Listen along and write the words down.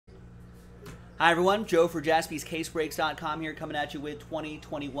Hi everyone, Joe for JaspysCaseBreaks.com here, coming at you with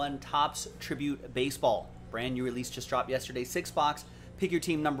 2021 Topps Tribute Baseball. Brand new release just dropped yesterday, 6-box. Pick your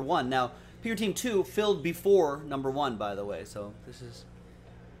team number 1. Now, pick your team 2 filled before number 1, by the way. So this is,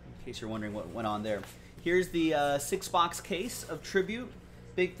 in case you're wondering what went on there. Here's the 6-box case of Tribute.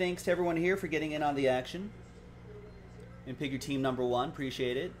 Big thanks to everyone here for getting in on the action. And pick your team number 1,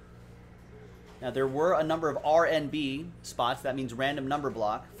 appreciate it. Now, there were a number of RNB spots. That means random number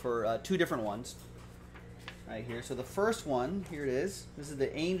block for 2 different ones right here. So the first one, here it is. This is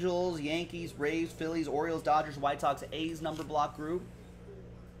the Angels, Yankees, Braves, Phillies, Orioles, Dodgers, White Sox, A's number block group.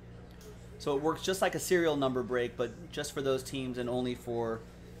 So it works just like a serial number break, but just for those teams and only for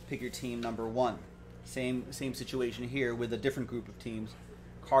pick your team number 1. Same situation here with a different group of teams.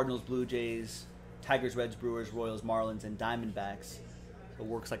 Cardinals, Blue Jays, Tigers, Reds, Brewers, Royals, Marlins, and Diamondbacks. It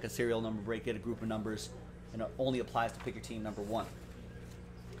works like a serial number break, get a group of numbers, and it only applies to pick your team number 1.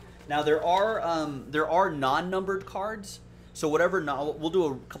 Now there are non-numbered cards, so whatever. We'll do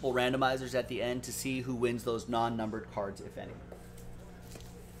a couple randomizers at the end to see who wins those non-numbered cards, if any.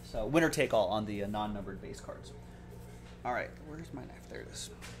 So winner take all on the non-numbered base cards. All right, where's my knife? There it is.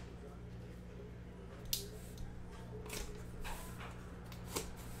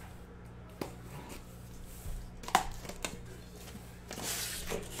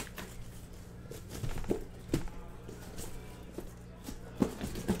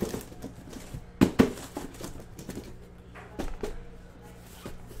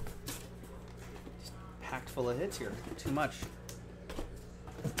 Packed full of hits here. Too much.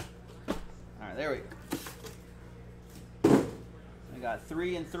 All right, there we go. I got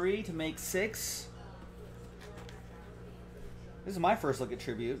 3 and 3 to make 6. This is my first look at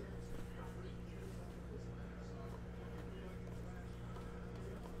Tribute.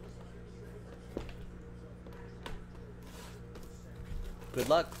 Good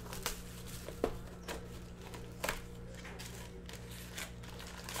luck.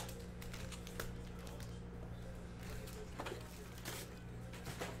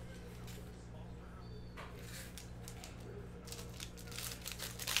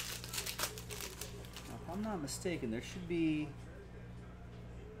 If I'm not mistaken, there should be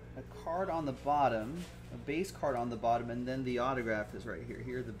a card on the bottom, a base card on the bottom, and then the autograph is right here.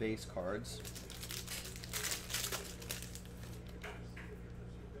 Here are the base cards.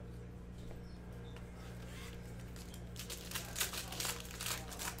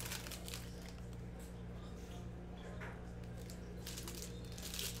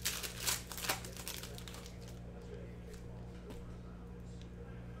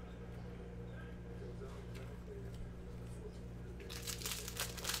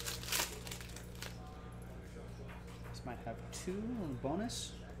 Might have 2 on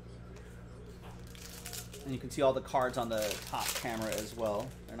bonus. And you can see all the cards on the top camera as well.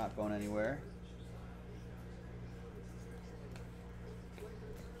 They're not going anywhere.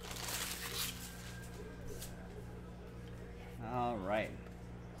 All right.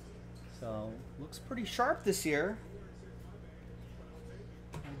 So, looks pretty sharp this year.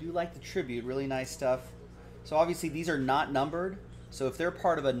 I do like the Tribute, really nice stuff. So obviously these are not numbered. So if they're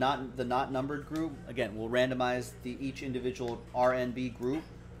part of the not numbered group, again, we'll randomize each individual RNB group,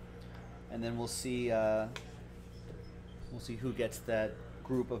 and then we'll see who gets that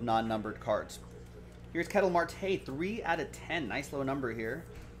group of non-numbered cards. Here's Kettle Marte, 3 out of 10, nice low number here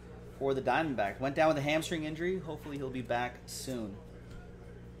for the Diamondbacks. Went down with a hamstring injury. Hopefully he'll be back soon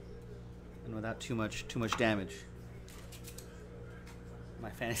and without too much damage. My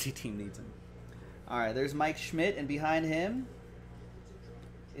fantasy team needs him. All right, there's Mike Schmidt, and behind him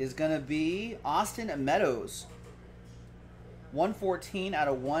is going to be Austin Meadows. 114 out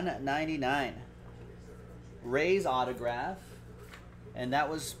of 199. Rays autograph. And that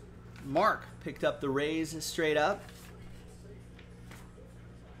was Mark. Picked up the Rays straight up.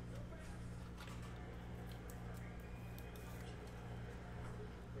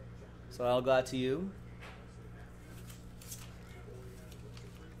 So I'll go out to you.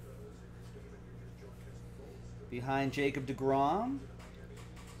 Behind Jacob deGrom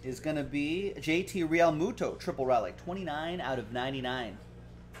is going to be JT Realmuto, triple relic, 29 out of 99.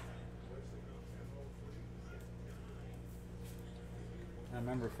 Now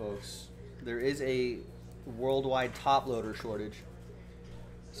remember, folks, there is a worldwide top loader shortage.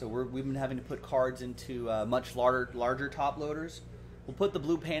 So we've been having to put cards into much larger top loaders. We'll put the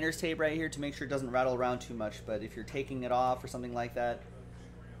blue painter's tape right here to make sure it doesn't rattle around too much, but if you're taking it off or something like that,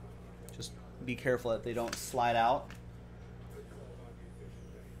 just be careful that they don't slide out.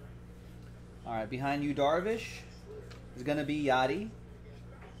 All right, behind you, Darvish, is going to be Yachty.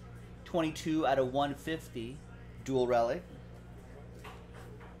 22 out of 150, dual relic.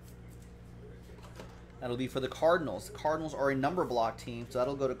 That'll be for the Cardinals. The Cardinals are a number block team, so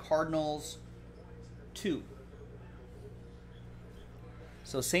that'll go to Cardinals 2.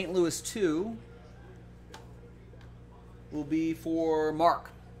 So St. Louis 2 will be for Mark.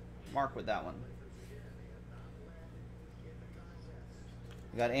 Mark with that one.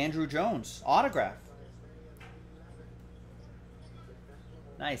 We got Andrew Jones, autograph.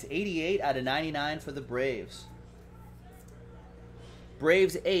 Nice, 88 out of 99 for the Braves.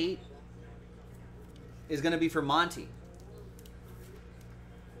 Braves 8 is going to be for Monty.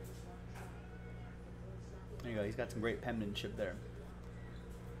 There you go, he's got some great penmanship there.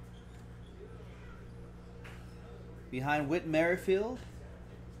 Behind Whit Merrifield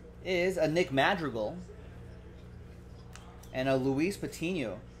is a Nick Madrigal and a Luis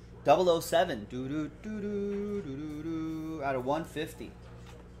Patino. 007 out of 150.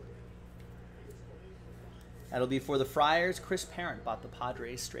 That'll be for the Friars. Chris Parent bought the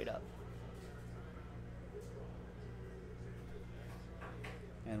Padres straight up.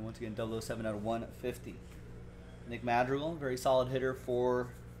 And once again, 007 out of 150. Nick Madrigal, very solid hitter for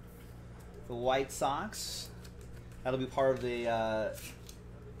the White Sox. That'll be part of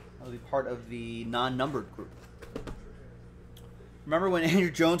the non-numbered group. Remember when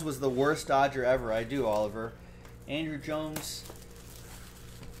Andrew Jones was the worst Dodger ever? I do, Oliver. Andrew Jones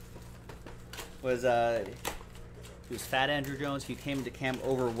was he was fat Andrew Jones. He came to camp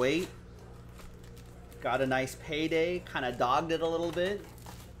overweight. Got a nice payday. Kind of dogged it a little bit.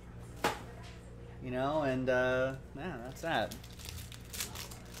 You know, and yeah, that's that.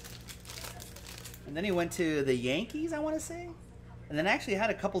 And then he went to the Yankees, I want to say. And then actually had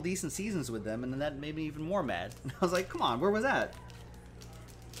a couple decent seasons with them, and then that made me even more mad. And I was like, come on, where was that?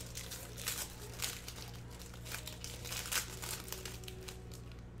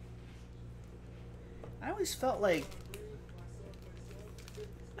 I always felt like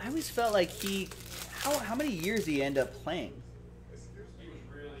he, how many years did he end up playing?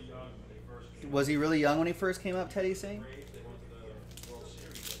 Was he really young when he first came up, Teddy's saying?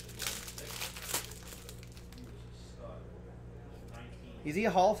 Is he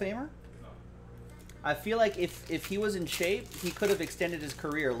a Hall of Famer? I feel like if he was in shape, he could have extended his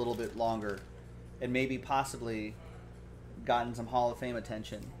career a little bit longer and maybe possibly gotten some Hall of Fame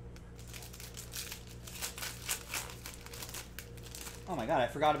attention. Oh my God, I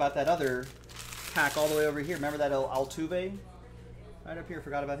forgot about that other pack all the way over here. Remember that Altuve? Right up here,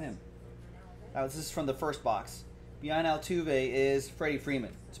 forgot about him. This is from the first box. Behind Altuve is Freddie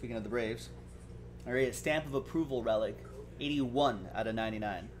Freeman, speaking of the Braves. All right, stamp of approval relic, 81 out of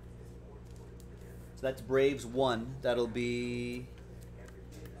 99. So that's Braves 1. That'll be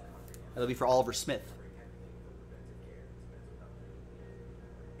for Oliver Smith.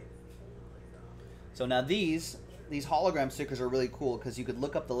 So now these hologram stickers are really cool because you could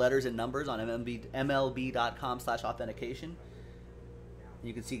look up the letters and numbers on MLB.com/authentication.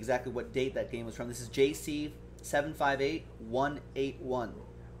 You can see exactly what date that game was from. This is JC 758181.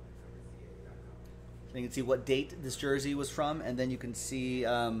 So you can see what date this jersey was from, and then you can see,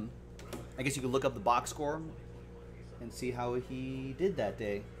 I guess you can look up the box score and see how he did that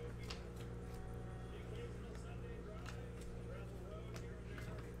day.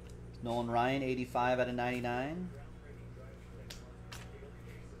 Nolan Ryan, 85 out of 99.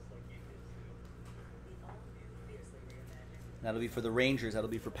 That'll be for the Rangers.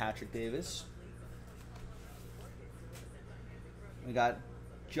 That'll be for Patrick Davis. We got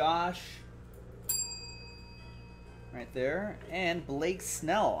Josh right there. And Blake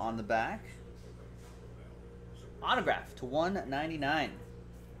Snell on the back. Autograph to 199.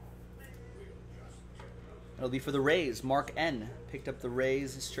 That'll be for the Rays. Mark N. Picked up the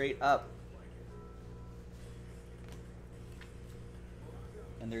Rays straight up.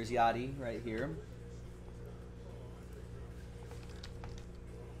 And there's Yachty right here.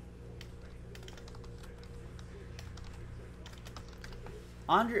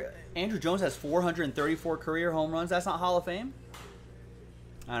 Andrew Jones has 434 career home runs. That's not Hall of Fame?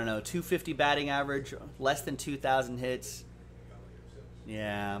 I don't know. 250 batting average, less than 2,000 hits.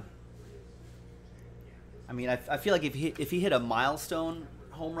 Yeah. I mean, I feel like if he hit a milestone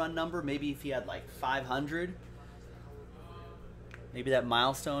home run number, maybe if he had like 500, maybe that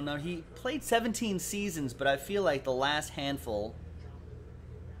milestone number. He played 17 seasons, but I feel like the last handful,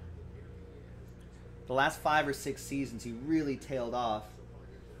 the last 5 or 6 seasons, he really tailed off.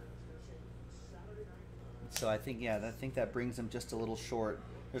 So I think, yeah, I think that brings him just a little short.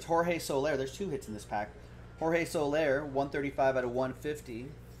 There's Jorge Soler. There's 2 hits in this pack. Jorge Soler, 135 out of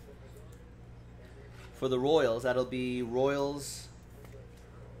 150. For the Royals, that'll be Royals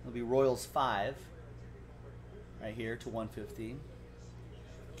 5 right here to 150.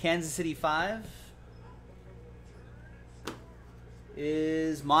 Kansas City 5,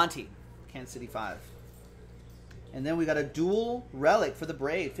 is Monty, Kansas City 5. And then we got a dual relic for the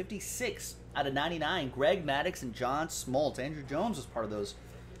Brave, 56 out of 99. Greg Maddux and John Smoltz. Andrew Jones was part of those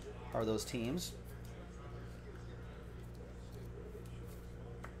teams.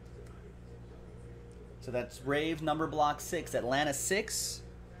 So that's Braves number block 6. Atlanta 6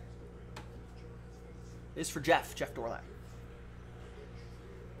 is for Jeff Dorlack.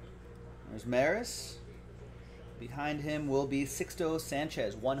 There's Maris. Behind him will be Sixto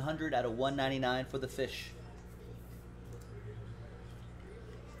Sanchez, 100 out of 199 for the Fish.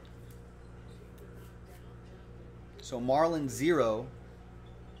 So Marlin 0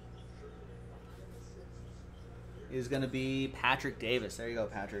 is going to be Patrick Davis. There you go,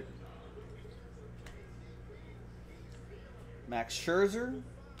 Patrick. Max Scherzer.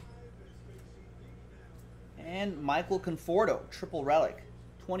 And Michael Conforto, triple relic.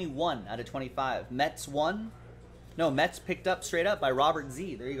 21 out of 25. Mets 1. No, Mets picked up straight up by Robert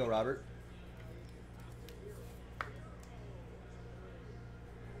Z. There you go, Robert.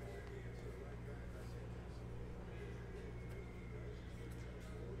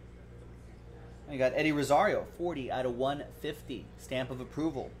 You got Eddie Rosario, 40 out of 150. Stamp of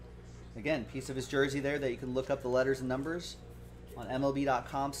approval. Again, piece of his jersey there that you can look up the letters and numbers on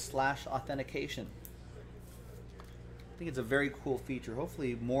MLB.com/authentication. I think it's a very cool feature.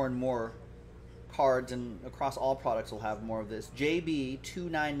 Hopefully more and more cards and across all products will have more of this.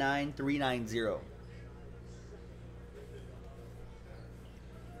 JB299390.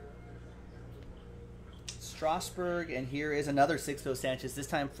 Strasburg, and here is another Sixto Sanchez, this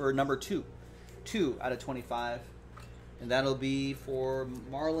time for number 2. 2 out of 25. And that'll be for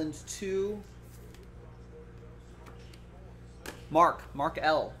Marlins 2. Mark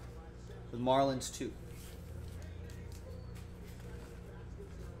L. with Marlins 2.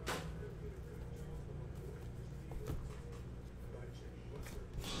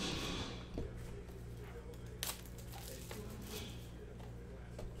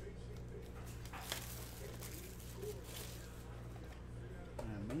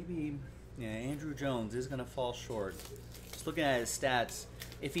 Maybe, yeah, Andrew Jones is going to fall short. Just looking at his stats,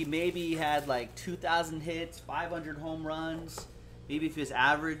 if he maybe had like 2,000 hits, 500 home runs, maybe if his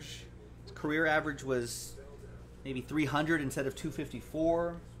average, his career average was maybe 300 instead of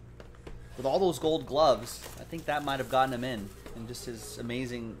 254, with all those gold gloves, I think that might have gotten him in, and just his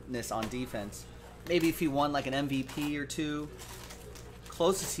amazingness on defense. Maybe if he won like an MVP or two.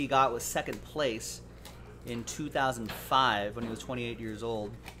 Closest he got was second place in 2005 when he was 28 years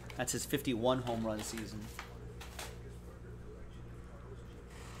old. That's his 51 home run season.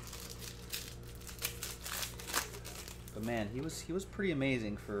 But man, he was pretty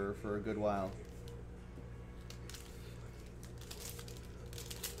amazing for a good while.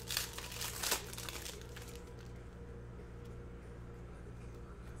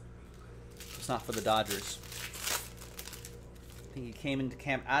 It's not for the Dodgers. I think he came into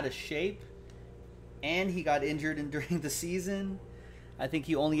camp out of shape, and he got injured during the season. I think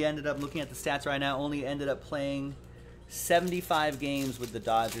he only ended up, looking at the stats right now, only ended up playing 75 games with the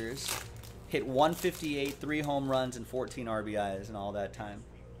Dodgers. Hit 158, 3 home runs, and 14 RBIs in all that time.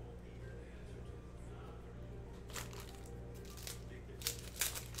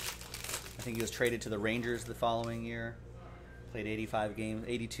 I think he was traded to the Rangers the following year. Played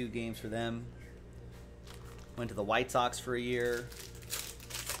 82 games for them. Went to the White Sox for a year.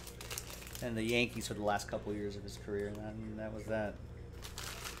 And the Yankees for the last couple years of his career. And that was that.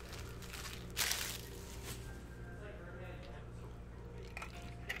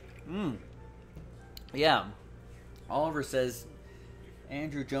 Yeah. Oliver says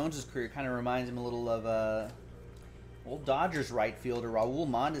Andrew Jones' career kind of reminds him a little of old Dodgers right fielder Raul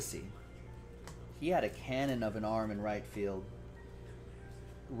Mondesi. He had a cannon of an arm in right field.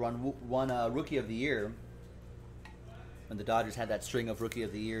 Won Rookie of the Year when the Dodgers had that string of Rookie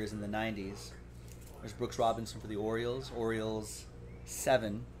of the Years in the 90s. There's Brooks Robinson for the Orioles. Orioles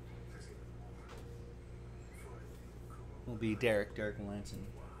 7 will be Derek Melanson.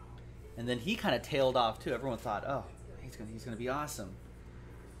 And then he kind of tailed off too. Everyone thought, oh, he's gonna be awesome.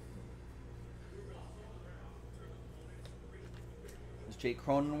 There's Jake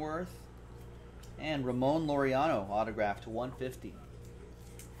Cronenworth and Ramon Laureano autographed to 150.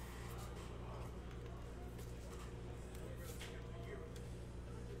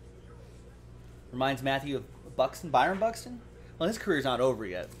 Reminds Matthew of Buxton, Byron Buxton. Well, his career's not over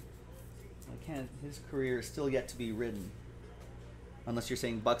yet. His career is still yet to be written. Unless you're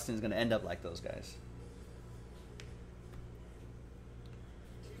saying Buxton's going to end up like those guys.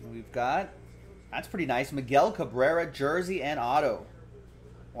 We've got, that's pretty nice, Miguel Cabrera, jersey and auto.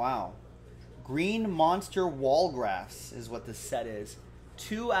 Wow. Green Monster Wall Graphs is what this set is.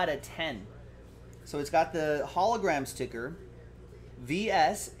 2 out of 10. So it's got the hologram sticker,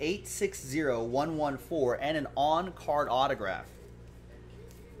 VS860114, and an on-card autograph.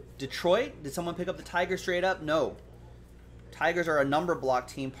 Detroit, did someone pick up the Tigers straight up? No. Tigers are a number block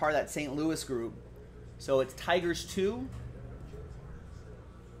team, part of that St. Louis group. So it's Tigers 2.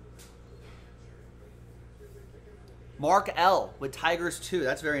 Mark L with Tigers 2.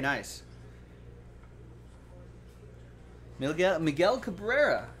 That's very nice. Miguel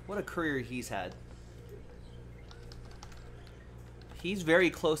Cabrera. What a career he's had. He's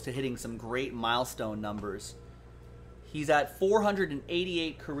very close to hitting some great milestone numbers. He's at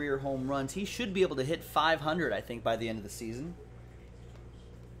 488 career home runs. He should be able to hit 500, I think, by the end of the season,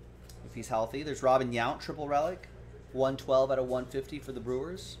 if he's healthy. There's Robin Yount, triple relic. 112 out of 150 for the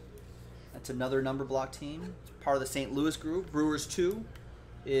Brewers. That's another number block team. It's part of the St. Louis group. Brewers 2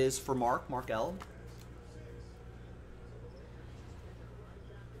 is for Mark L.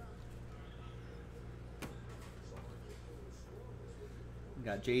 We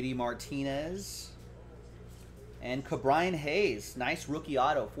got J.D. Martinez. And Cabrian Hayes, nice rookie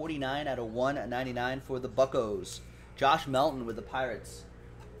auto, 49 out of 199 for the Buccos. Josh Melton with the Pirates.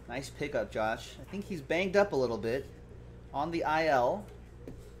 Nice pickup, Josh. I think he's banged up a little bit on the IL,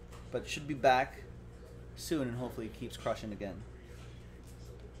 but should be back soon and hopefully keeps crushing again.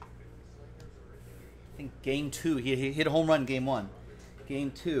 I think game 2, he hit a home run game 1.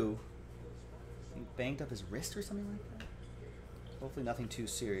 Game 2, I think banged up his wrist or something like that. Hopefully nothing too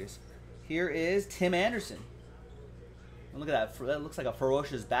serious. Here is Tim Anderson. Look at that. That looks like a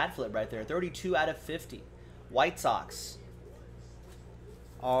ferocious bat flip right there. 32 out of 50. White Sox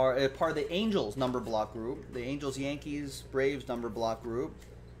are a part of the Angels number block group. The Angels, Yankees, Braves number block group.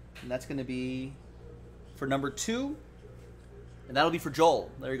 And that's going to be for number 2. And that'll be for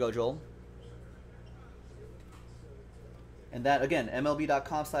Joel. There you go, Joel. And that, again,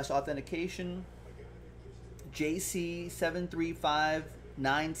 MLB.com/authentication.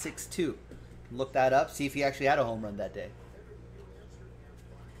 JC735962. Look that up. See if he actually had a home run that day.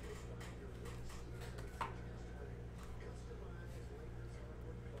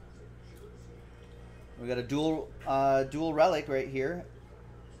 We got a dual relic right here.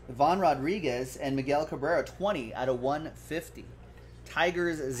 Ivan Rodriguez and Miguel Cabrera, 20 out of 150.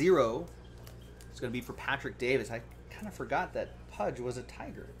 Tigers 0. It's going to be for Patrick Davis. I kind of forgot that Pudge was a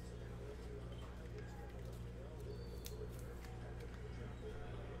Tiger.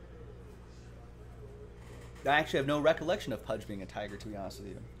 I actually have no recollection of Pudge being a Tiger, to be honest with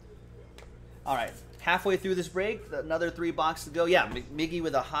you. All right, halfway through this break, another 3 boxes to go. Yeah, Miggy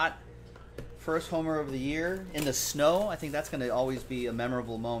with a hot first homer of the year in the snow. I think that's going to always be a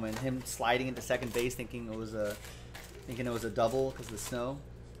memorable moment. Him sliding into second base, thinking it was a double because of the snow.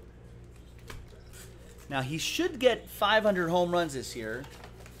 Now he should get 500 home runs this year.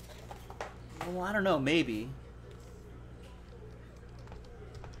 Well, I don't know, maybe.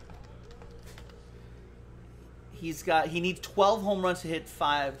 He needs 12 home runs to hit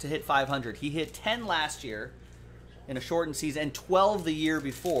 500. He hit 10 last year in a shortened season and 12 the year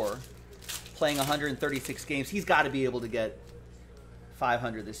before, playing 136 games. He's got to be able to get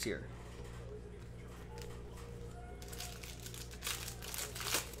 500 this year.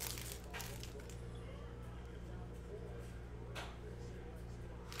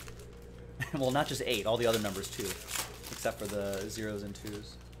 Well, not just 8, all the other numbers too, except for the 0s and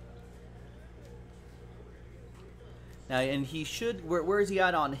 2s. Now, and he should, where is he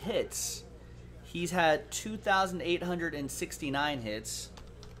at on hits? He's had 2,869 hits.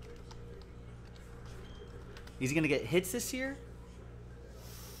 Is he going to get hits this year?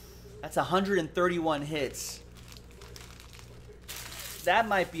 That's 131 hits. That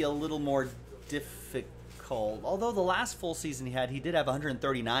might be a little more difficult. Although the last full season he did have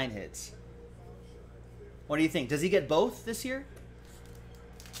 139 hits. What do you think? Does he get both this year?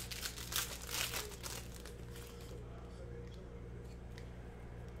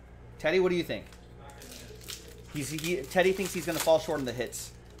 Teddy, what do you think? Teddy thinks he's going to fall short on the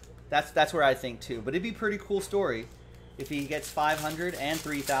hits. That's where I think too. But it'd be a pretty cool story if he gets 500 and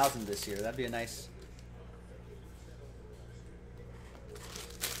 3,000 this year. That'd be a nice. I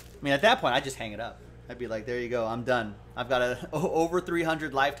mean, at that point, I'd just hang it up. I'd be like, there you go, I'm done. I've got a over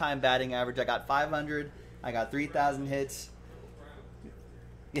 300 lifetime batting average. I got 500. I got 3,000 hits.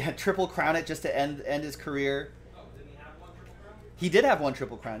 Yeah, triple crown it just to end his career. He did have 1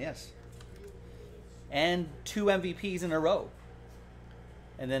 triple crown, yes. And 2 MVPs in a row.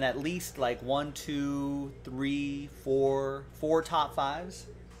 And then at least like 1, 2, 3, 4 top 5s.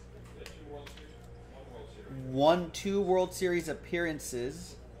 2 World Series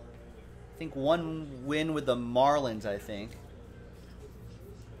appearances. think one win with the Marlins, I think.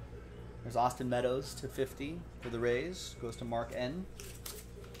 There's Austin Meadows to 50 for the Rays. Goes to Mark N.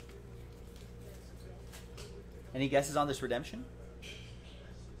 Any guesses on this redemption?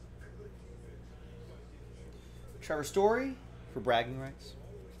 Trevor Story for bragging rights.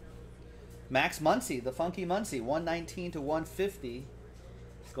 Max Muncy, the funky Muncy, 119 to 150.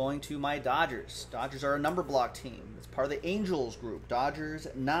 Going to my Dodgers. Dodgers are a number block team. It's part of the Angels group. Dodgers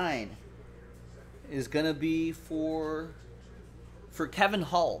 9 is going to be for Kevin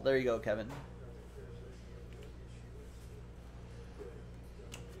Hull. There you go, Kevin.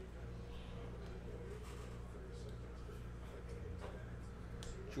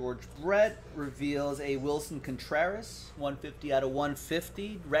 George Brett reveals a Wilson Contreras, 150 out of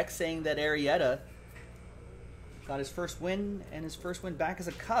 150. Rex saying that Arrieta got his first win, and his first win back as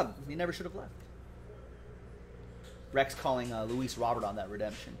a Cub. He never should have left. Rex calling Luis Robert on that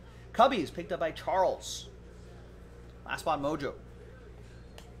redemption. Cubbies picked up by Charles. Last spot mojo.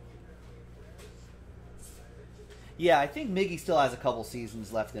 Yeah, I think Miggy still has a couple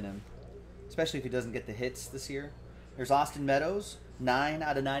seasons left in him, especially if he doesn't get the hits this year. There's Austin Meadows, 9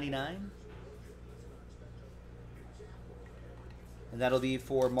 out of 99. And that'll be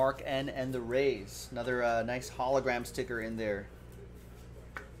for Mark N. and the Rays. Another nice hologram sticker in there.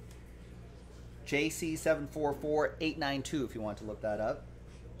 JC744892 if you want to look that up.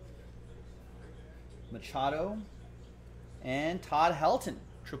 Machado. And Todd Helton,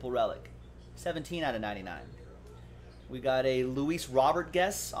 triple relic. 17 out of 99. We got a Luis Robert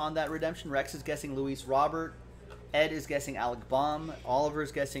guess on that redemption. Rex is guessing Luis Robert. Ed is guessing Alec Baum. Oliver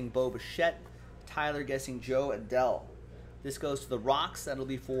is guessing Bo Bichette. Tyler guessing Joe Adell. This goes to the Rocks. That'll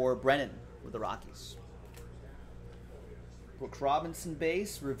be for Brennan with the Rockies. Brooks Robinson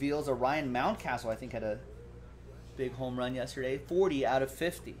base reveals a Ryan Mountcastle. I think had a big home run yesterday. 40 out of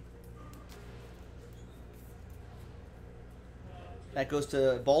 50. That goes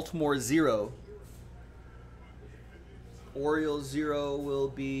to Baltimore 0. Orioles 0 will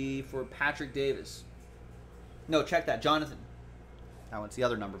be for Patrick Davis. No, check that. Jonathan. That one's the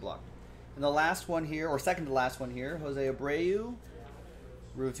other number block. And the last one here, or second to last one here, Jose Abreu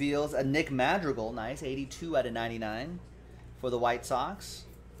reveals a Nick Madrigal. Nice. 82 out of 99 for the White Sox.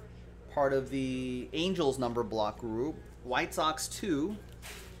 Part of the Angels number block group. White Sox 2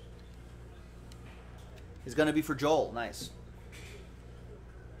 is going to be for Joel. Nice.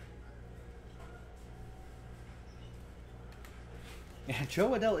 Yeah, Joe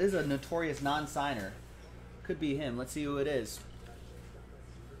Adell is a notorious non-signer. Could be him. Let's see who it is.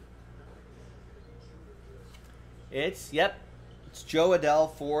 It's Joe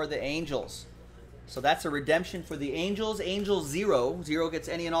Adell for the Angels. So that's a redemption for the Angels. Angels 0. 0 gets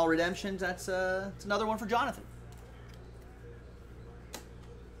any and all redemptions. That's another one for Jonathan.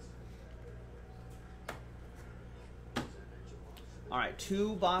 All right,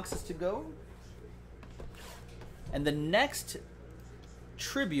 2 boxes to go. And the next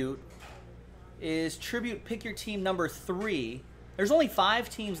tribute is Tribute Pick Your Team number 3. There's only 5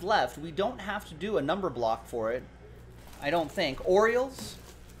 teams left. We don't have to do a number block for it, I don't think. Orioles,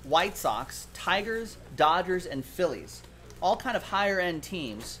 White Sox, Tigers, Dodgers, and Phillies. All kind of higher end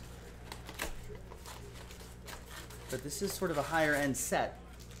teams. But this is sort of a higher end set.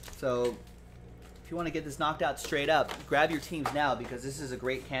 So if you want to get this knocked out straight up, grab your teams now because this is a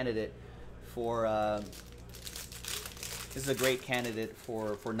great candidate for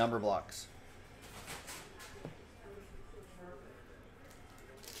number blocks.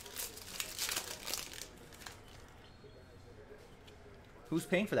 Who's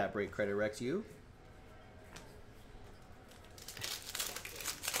paying for that break credit, Rex? You?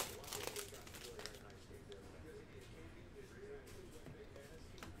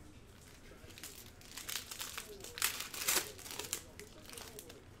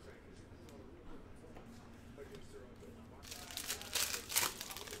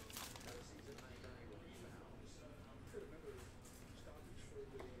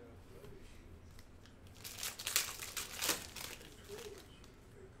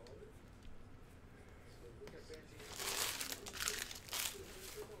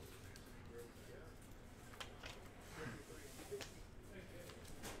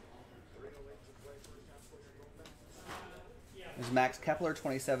 There's Max Kepler,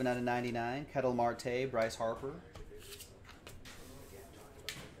 27 out of 99. Ketel Marte, Bryce Harper.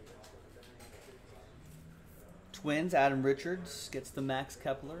 Twins, Adam Richards gets the Max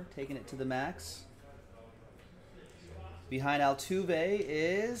Kepler, taking it to the max. Behind Altuve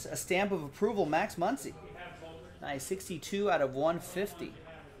is a stamp of approval, Max Muncy. Nice, 62 out of 150.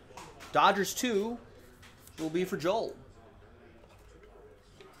 Dodgers 2 will be for Joel.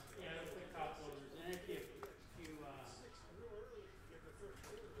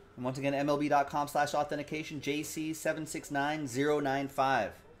 And once again, MLB.com/authentication, JC769095.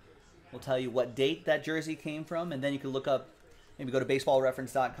 We'll tell you what date that jersey came from, and then you can look up, maybe go to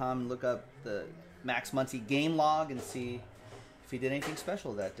baseballreference.com and look up the Max Muncy game log and see if he did anything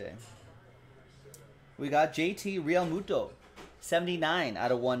special that day. We got JT Realmuto, 79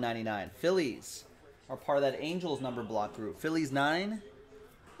 out of 199. Phillies are part of that Angels number block group. Phillies 9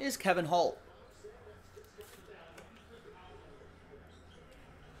 is Kevin Hull.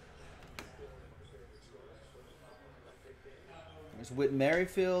 There's Whit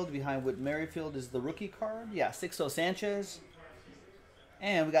Merrifield. Behind Whit Merrifield is the rookie card. Yeah, Sixto Sanchez.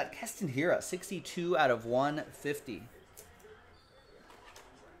 And we got Keston Hiura, 62 out of 150.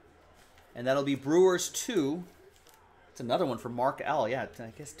 And that'll be Brewers 2. It's another one for Mark L. Yeah,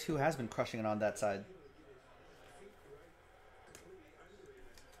 I guess 2 has been crushing it on that side.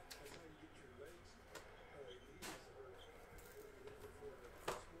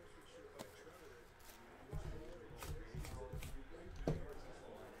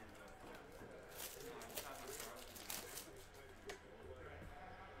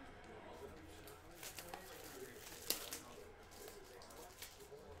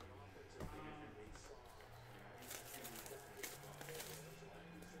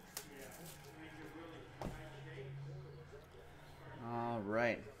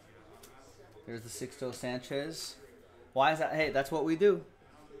 Right. There's the Sixto Sanchez. Why is that? Hey, that's what we do.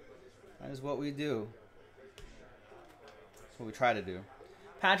 That is what we do. That's what we try to do.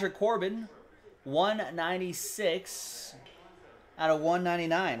 Patrick Corbin, 196 out of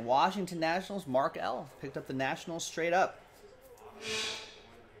 199. Washington Nationals, Mark L. Picked up the Nationals straight up.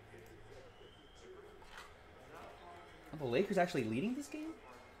 Are the Lakers actually leading this game?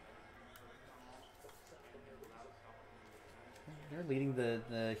 They're leading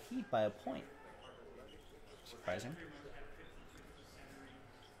the Heat by a point. Surprising.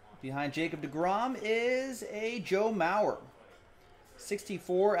 Behind Jacob deGrom is a Joe Mauer.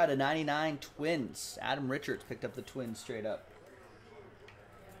 64 out of 99 Twins. Adam Richards picked up the Twins straight up.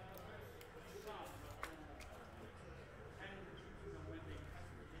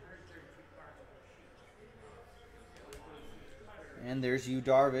 And there's Yu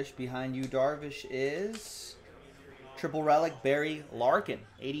Darvish. Behind Yu Darvish is triple relic Barry Larkin,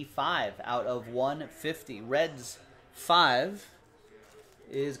 85 out of 150. Reds 5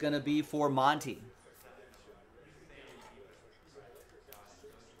 is going to be for Monty.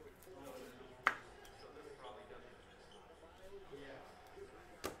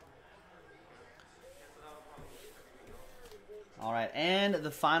 All right, and the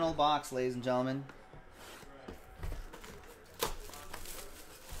final box, ladies and gentlemen.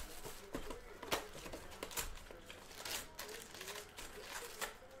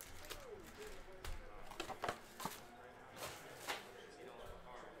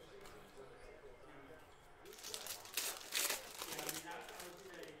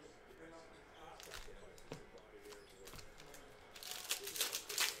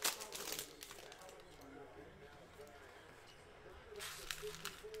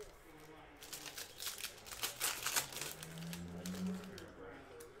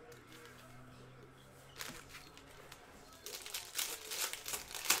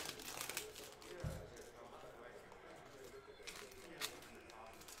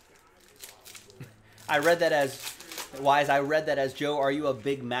 I read that as, Wise, I read that as, Joe, are you a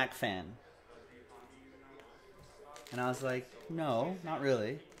Big Mac fan? And I was like, no, not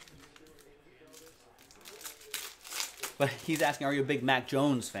really. But he's asking, are you a big Mac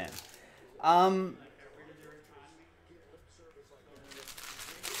Jones fan? I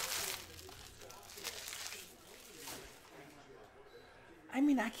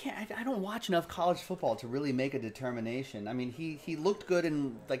mean, I don't watch enough college football to really make a determination. I mean, he looked good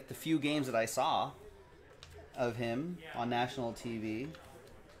in like the few games that I saw of him on national TV.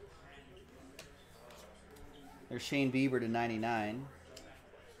 There's Shane Bieber to 99.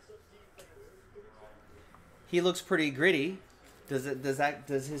 He looks pretty gritty. Does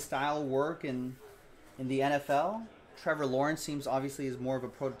his style work in the NFL? Trevor Lawrence seems obviously is more of a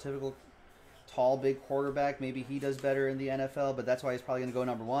prototypical tall, big quarterback. Maybe he does better in the NFL, but that's why he's probably going to go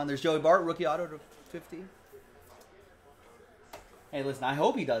number 1. There's Joey Bart, rookie auto to 50. Hey, listen, I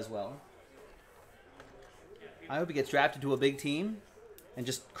hope he does well. I hope he gets drafted to a big team and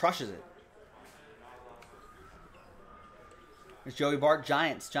just crushes it. There's Joey Bart,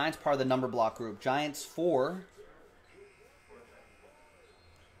 Giants. Giants part of the number block group. Giants 4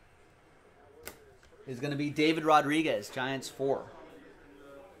 is going to be David Rodriguez. Giants 4.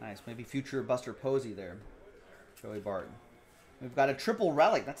 Nice. Maybe future Buster Posey there. Joey Bart. We've got a triple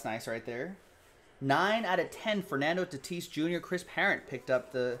relic. That's nice right there. 9 out of 10. Fernando Tatis Jr. Chris Parent picked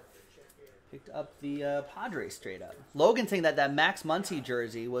up the Picked up the Padres straight up. Logan saying that Max Muncy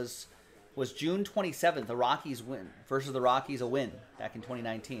jersey was June 27th, the Rockies win versus the Rockies a win back in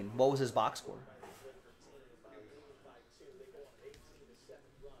 2019. What was his box score?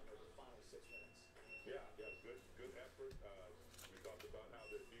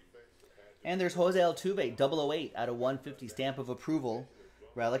 And there's Jose Altuve, 008 out of 150, stamp of approval.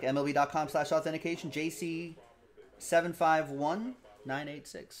 Relic, MLB.com/authentication,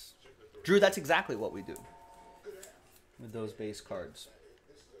 JC751986. Drew, that's exactly what we do with those base cards,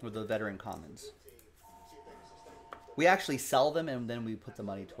 with the veteran commons. We actually sell them and then we put the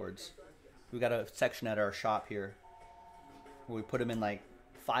money towards. We got a section at our shop here where we put them in like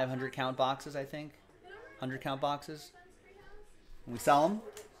 500 count boxes, I think, 100 count boxes. And we sell them,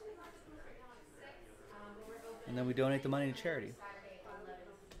 and then we donate the money to charity.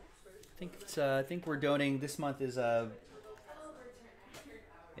 I think we're donating this month is a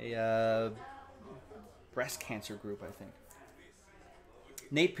breast cancer group, I think.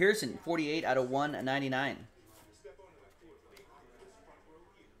 Nate Pearson, 48 out of 199.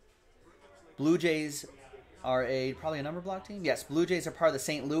 Blue Jays are probably a number block team. Yes, Blue Jays are part of the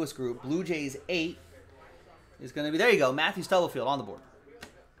St. Louis group. Blue Jays 8 is going to be, there you go, Matthew Stubblefield on the board.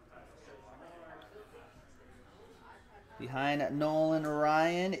 Behind Nolan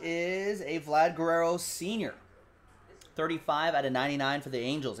Ryan is a Vlad Guerrero Sr. 35 out of 99 for the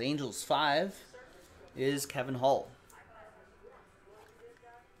Angels. Angels 5 is Kevin Hull.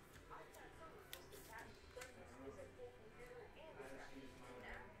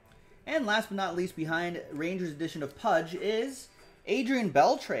 And last but not least, behind Rangers edition of Pudge is Adrian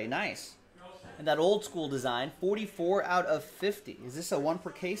Beltre. Nice. And that old school design, 44 out of 50. Is this a one per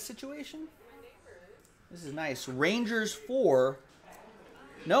case situation? This is nice. Rangers 4.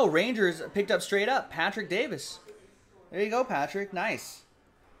 No, Rangers picked up straight up. Patrick Davis. There you go, Patrick. Nice.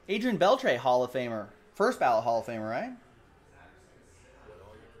 Adrian Beltre, Hall of Famer. First ballot Hall of Famer, right?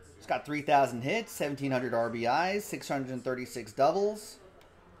 He's got 3,000 hits, 1,700 RBIs, 636 doubles.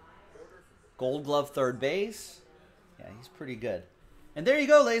 Gold Glove third base. Yeah, he's pretty good. And there you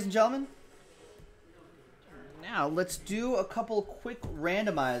go, ladies and gentlemen. Now, let's do a couple quick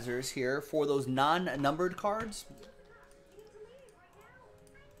randomizers here for those non-numbered cards.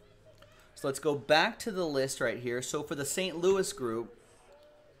 So let's go back to the list right here. So for the St. Louis group,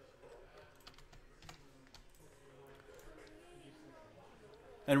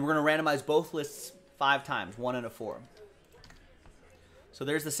 and we're going to randomize both lists 5 times, 1 and a 4. So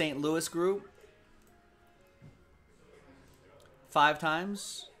there's the St. Louis group. 5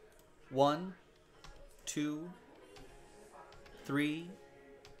 times. 1, 2, 3,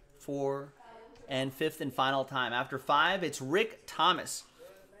 4, and 5th and final time. After 5, it's Rick Thomas.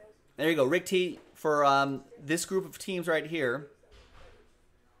 There you go, Rick T. For this group of teams right here,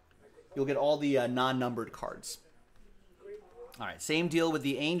 you'll get all the non-numbered cards. All right, same deal with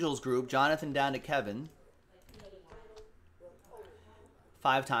the Angels group. Jonathan down to Kevin.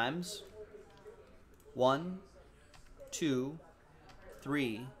 5 times. 1, 2,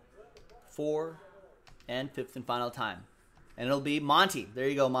 3, 4, and 5th and final time. And it'll be Monty. There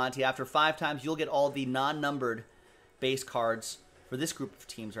you go, Monty. After 5 times, you'll get all the non-numbered base cards for this group of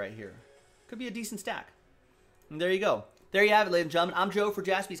teams right here. Could be a decent stack. And there you go. There you have it, ladies and gentlemen. I'm Joe for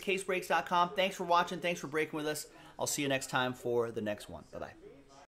JaspysCaseBreaks.com. Thanks for watching. Thanks for breaking with us. I'll see you next time for the next one. Bye-bye.